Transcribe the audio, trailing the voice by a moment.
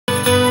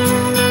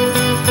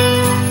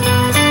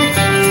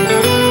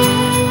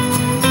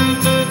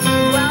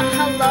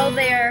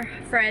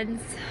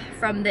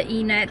from the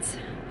E-net.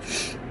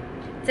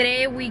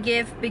 Today we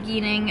give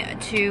beginning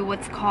to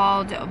what's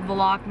called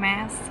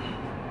Vlogmas.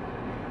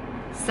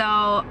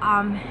 So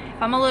if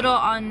I'm a little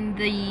on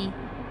the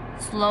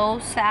slow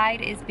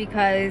side, it's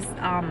because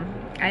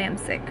I am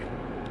sick.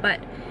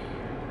 But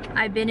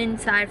I've been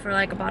inside for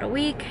like about a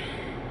week,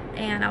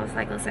 and I was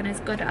like, listen,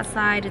 it's good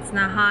outside, it's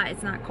not hot,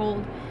 it's not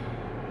cold.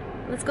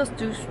 Let's go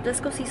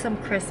see some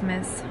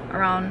Christmas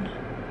around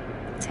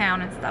town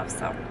and stuff.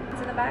 So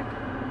it's in the back.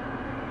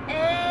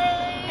 Hey.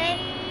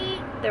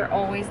 They're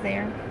always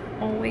there.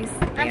 Always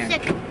there. I'm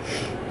sick.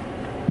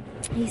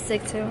 He's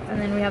sick too.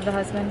 And then we have the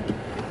husband.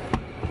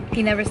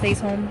 He never stays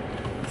home.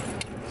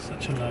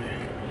 Such a liar.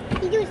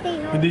 He do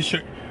stay home. With this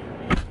shirt,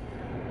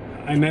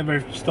 I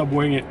never stop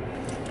wearing it.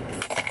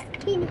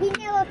 He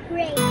never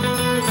prays.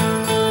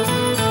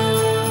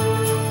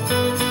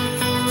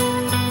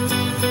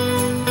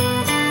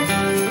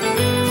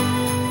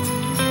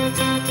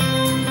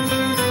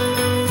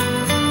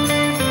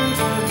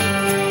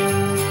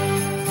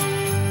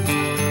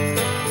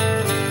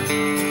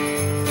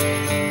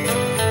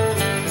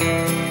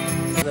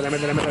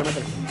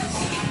 Métele.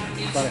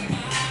 Dale.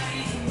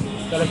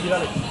 Dale aquí,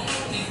 dale.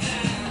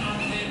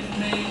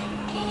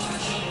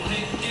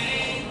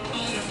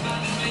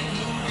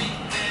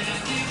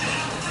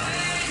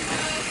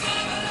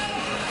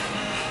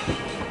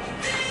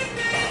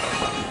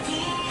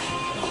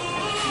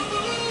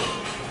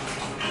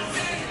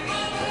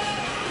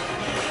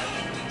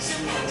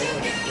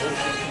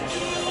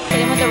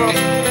 Seguimos de ropa.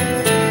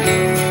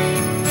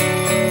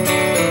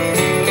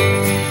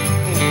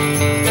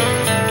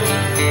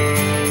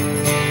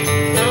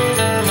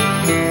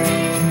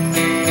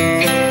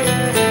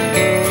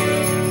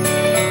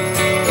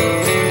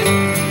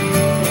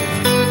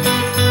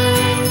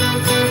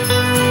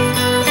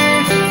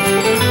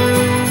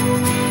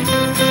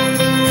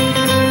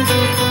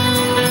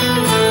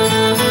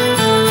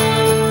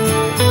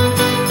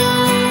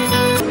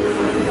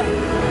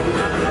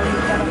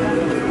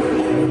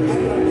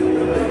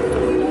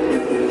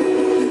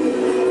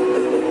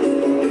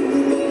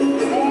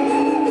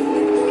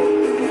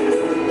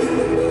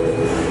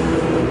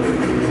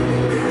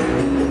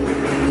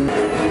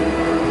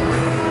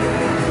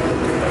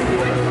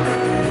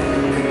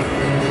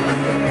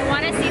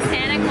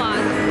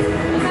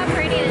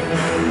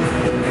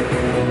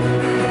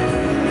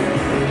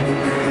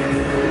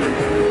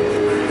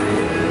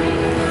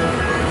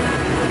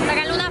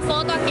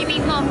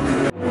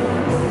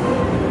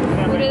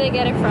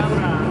 Get it from?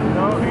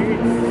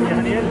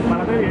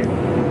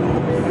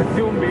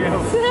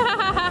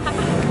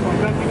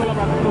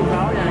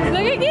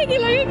 Look at Gigi,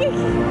 look at Gigi.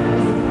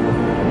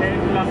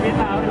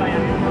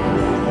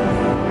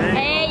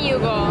 There you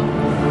go.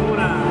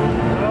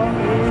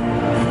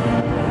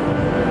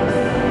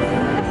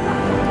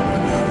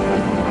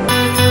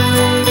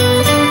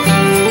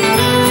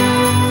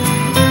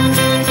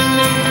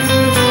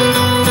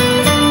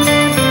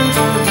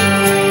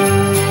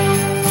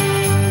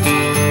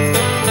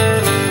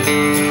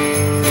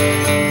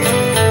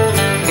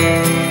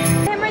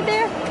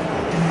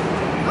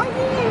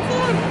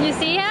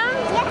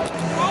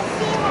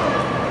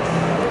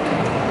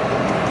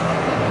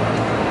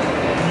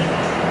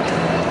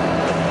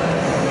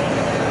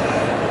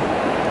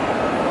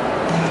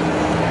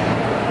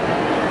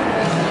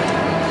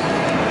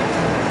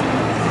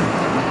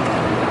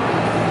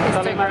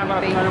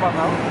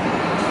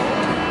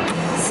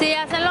 Sí,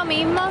 hacen lo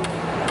mismo.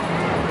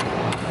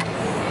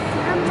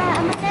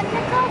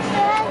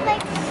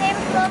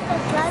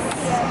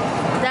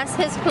 That's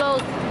his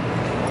clothes.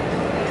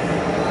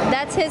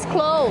 That's his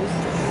clothes.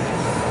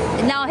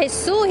 Now his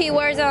suit he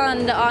wears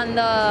on the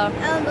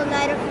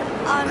night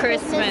of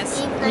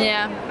Christmas Eve.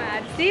 Yeah.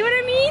 See what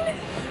I mean?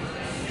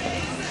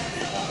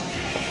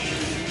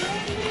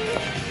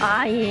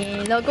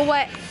 Ay, look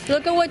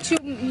at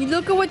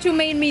what you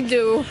made me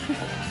do.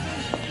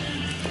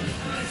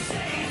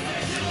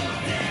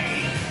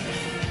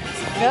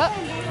 Oh,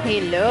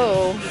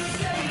 hello.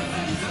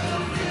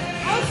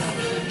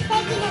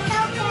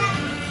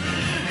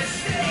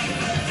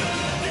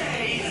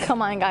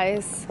 Come on,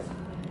 guys.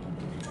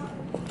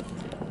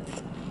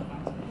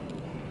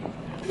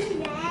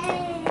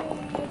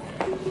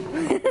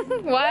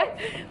 What?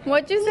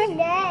 What'd you say?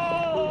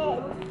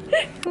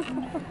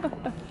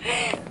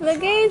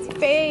 Look at his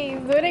face.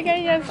 Look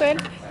at your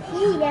face.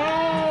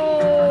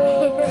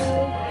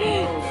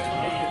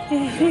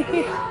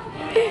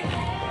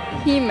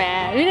 He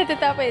mad. Mira, te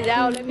está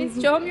pellado. Let me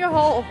show him your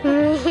hole.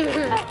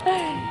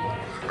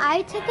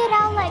 I took it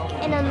out like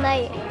in a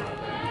night.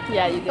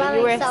 Yeah, you did.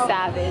 You were a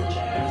savage.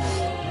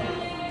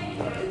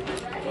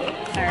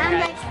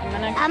 Alright,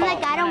 I'm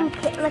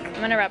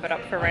gonna wrap it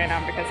up for right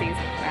now because he's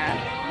mad.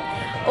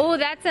 Oh,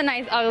 that's a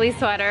nice ugly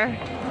sweater.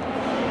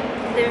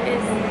 There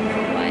is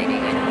lighting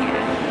in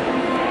here.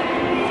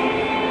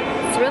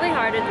 It's really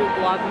hard to do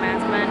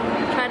Vlogmas, man.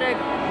 You try to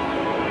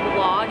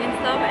vlog and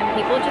stuff and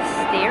people just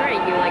stare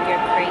at you like you're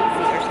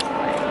crazy or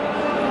something.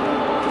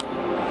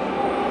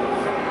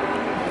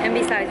 And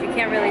besides, you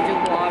can't really do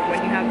vlog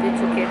when you have the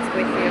two kids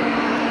with you.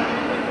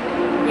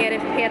 You gotta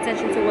pay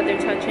attention to what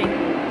they're touching.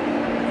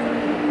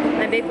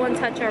 My big one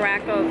touched a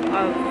rack of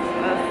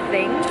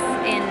things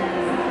in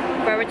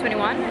Forever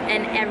 21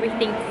 and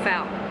everything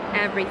fell.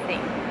 Everything.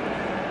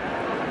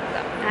 So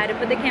I had to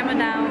put the camera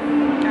down.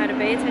 I had to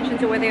pay attention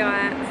to where they are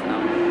at. So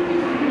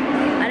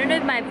I don't know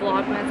if my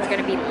Vlogmas are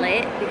gonna be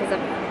lit because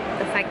of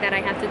the fact that I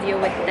have to deal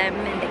with them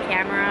and the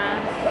camera.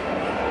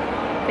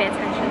 Pay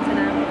attention to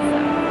them. So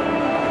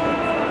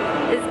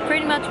it's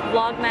pretty much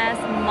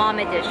Vlogmas Mom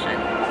Edition.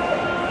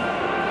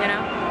 You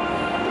know?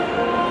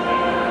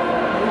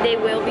 They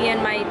will be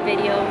in my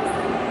videos.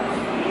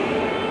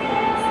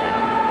 So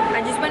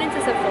I just went into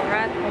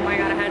Sephora. Oh my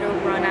god, I had to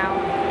run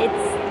out. It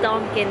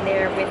stunk in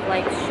there with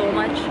like so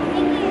much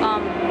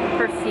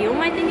perfume,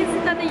 I think is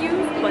that they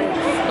used, but it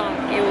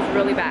stunk. It was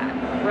really bad.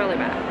 Really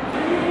bad.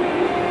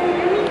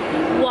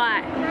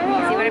 What?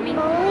 See what I mean?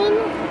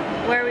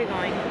 Where are we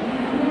going?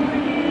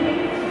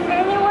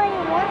 Anywhere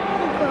you want to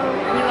go.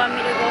 You want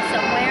me to go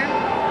somewhere?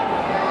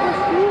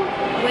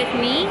 With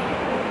me?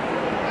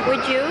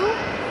 Would you?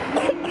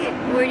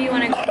 Where do you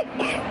want to go?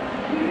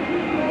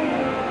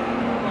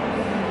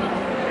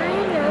 I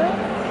know.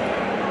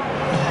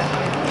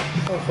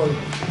 Oh, sorry.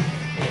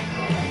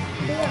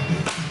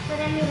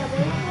 Pero mira,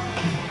 voy a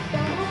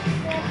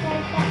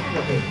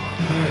Okay.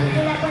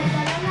 de la cuenta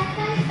de la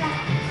carta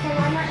se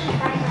van a ir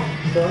para allá.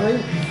 Sorry.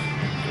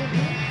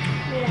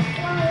 Mira,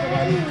 por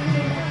ahí,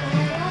 mira,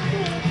 pongo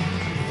aquí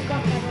y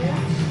cógelo.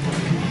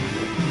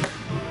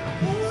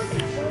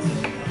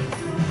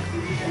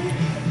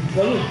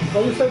 Sorry. How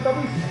you say,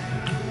 Papi?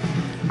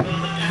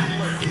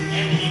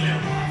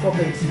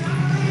 Okay.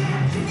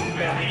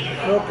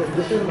 Okay,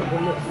 yo soy el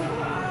mejor.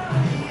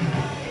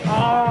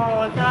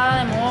 Oh, está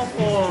de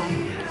moco.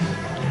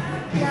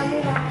 Ya,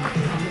 mira.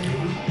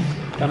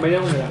 Está media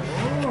húmeda.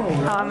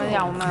 Estaba media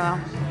húmeda.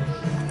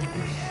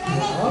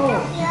 Oh.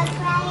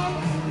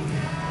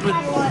 You're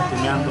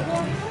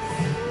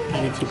I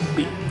need to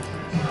pee.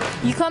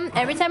 You come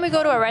every time we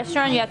go to a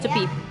restaurant, you have to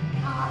pee.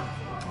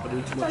 I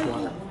drink too much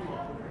water.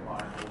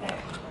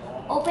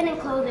 Open and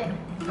close it.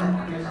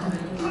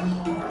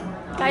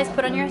 Guys,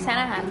 put on your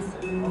Santa hats.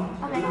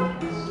 Okay.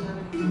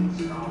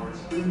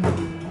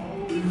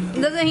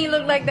 Doesn't he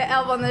look like the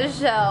elf on the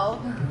shelf?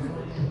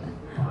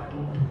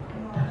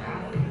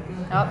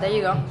 Oh, there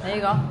you go. There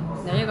you go.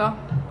 There you go.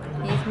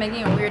 He's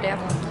making a weird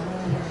dance.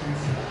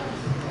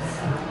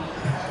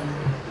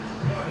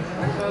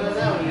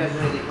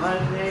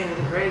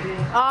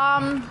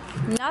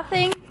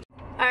 Nothing.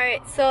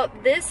 Alright, so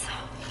this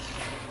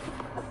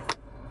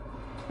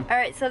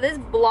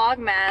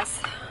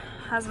Vlogmas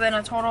has been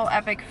a total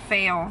epic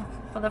fail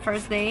for the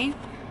first day.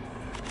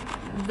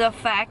 The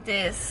fact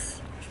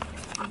is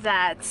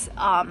that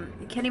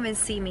you can't even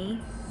see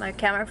me. My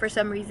camera for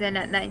some reason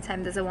at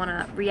nighttime doesn't want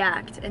to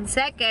react. And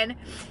second,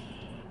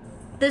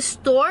 the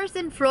stores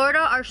in Florida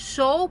are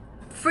so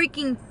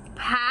freaking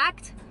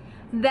packed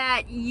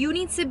that you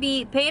need to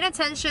be paying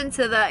attention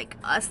to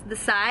the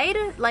side,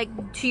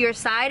 like to your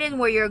side and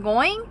where you're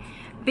going,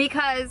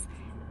 because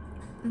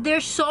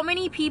there's so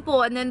many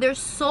people and then they're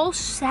so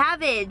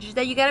savage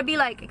that you gotta be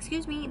like,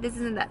 excuse me, this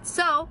isn't that.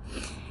 So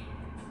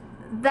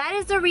that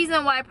is the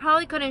reason why I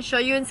probably couldn't show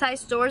you inside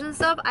stores and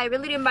stuff. I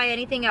really didn't buy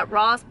anything at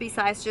Ross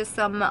besides just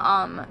some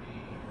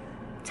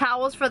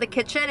towels for the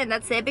kitchen, and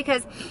that's it,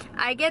 because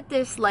I get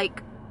this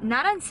like,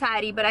 not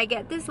anxiety, but I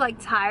get this like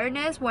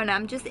tiredness when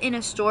I'm just in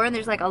a store and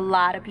there's like a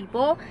lot of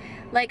people.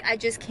 Like I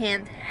just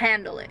can't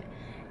handle it.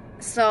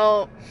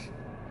 So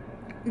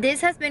this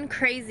has been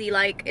crazy.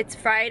 Like it's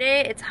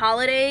Friday, it's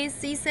holiday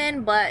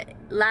season, but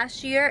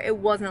last year it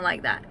wasn't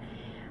like that.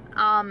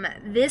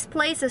 This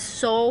place is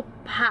so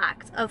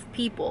packed of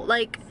people.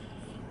 Like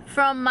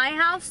from my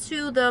house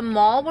to the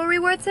mall where we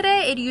were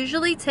today, it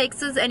usually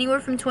takes us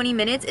anywhere from 20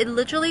 minutes. It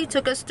literally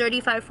took us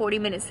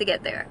 35-40 minutes to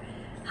get there.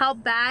 How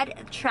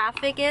bad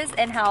traffic is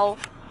and how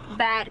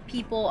bad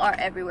people are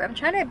everywhere. I'm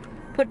trying to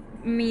put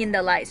me in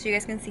the light so you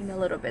guys can see me a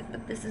little bit,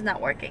 but this is not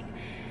working.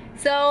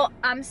 So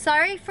I'm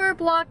sorry for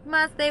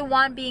Vlogmas Day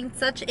 1 being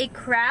such a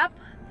crap.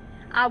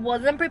 I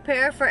wasn't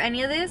prepared for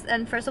any of this,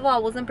 and first of all, I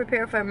wasn't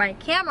prepared for my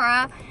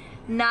camera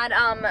not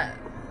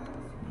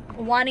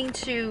wanting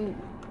to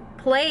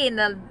play in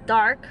the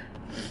dark.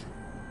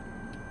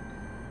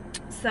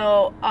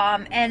 So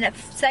and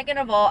second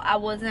of all, I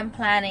wasn't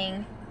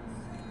planning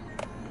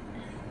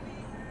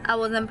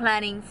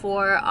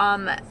for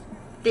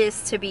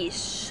this to be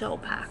so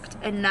packed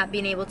and not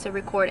being able to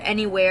record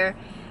anywhere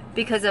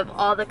because of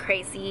all the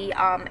crazy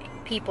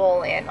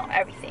people and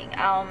everything.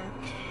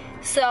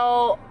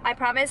 So I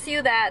promise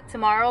you that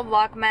tomorrow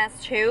Vlogmas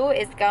 2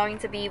 is going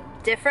to be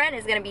different.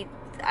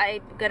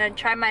 I'm gonna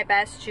try my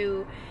best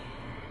to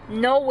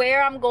know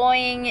where I'm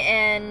going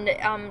and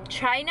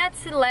try not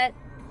to let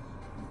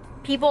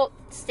people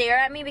stare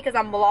at me because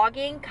I'm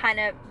vlogging kind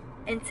of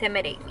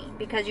intimidate me,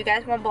 because you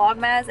guys want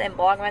Vlogmas and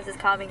Vlogmas is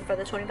coming for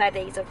the 25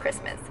 days of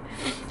Christmas.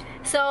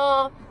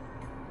 So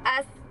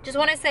I just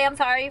want to say I'm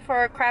sorry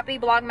for crappy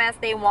Vlogmas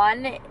Day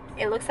 1.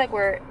 It looks like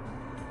we're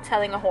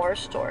telling a horror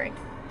story.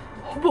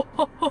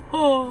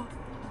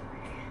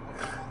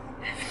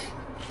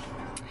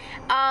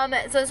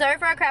 So sorry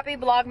for a crappy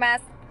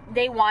Vlogmas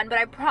day 1, but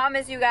I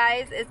promise you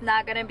guys it's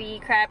not gonna be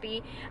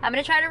crappy. I'm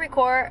gonna try to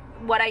record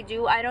what I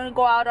do. I don't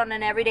go out on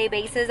an everyday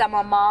basis. I'm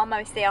a mom.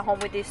 I stay at home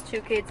with these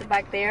 2 kids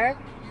back there.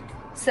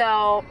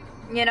 So,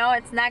 you know,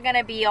 it's not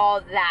gonna be all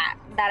that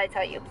I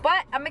tell you.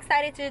 But I'm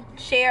excited to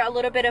share a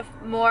little bit of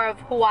more of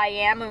who I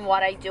am and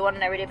what I do on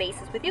an everyday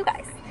basis with you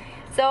guys.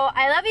 So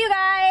I love you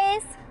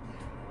guys.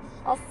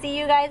 I'll see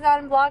you guys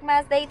on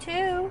Vlogmas day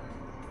 2.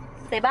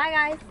 Say bye,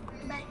 guys.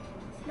 Bye.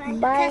 Bye.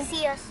 Bye. You can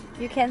see us.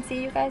 You can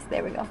see you guys.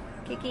 There we go.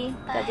 Kiki,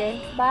 Bye.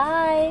 Tajay.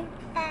 Bye.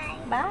 Bye.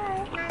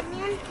 Bye.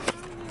 Mami.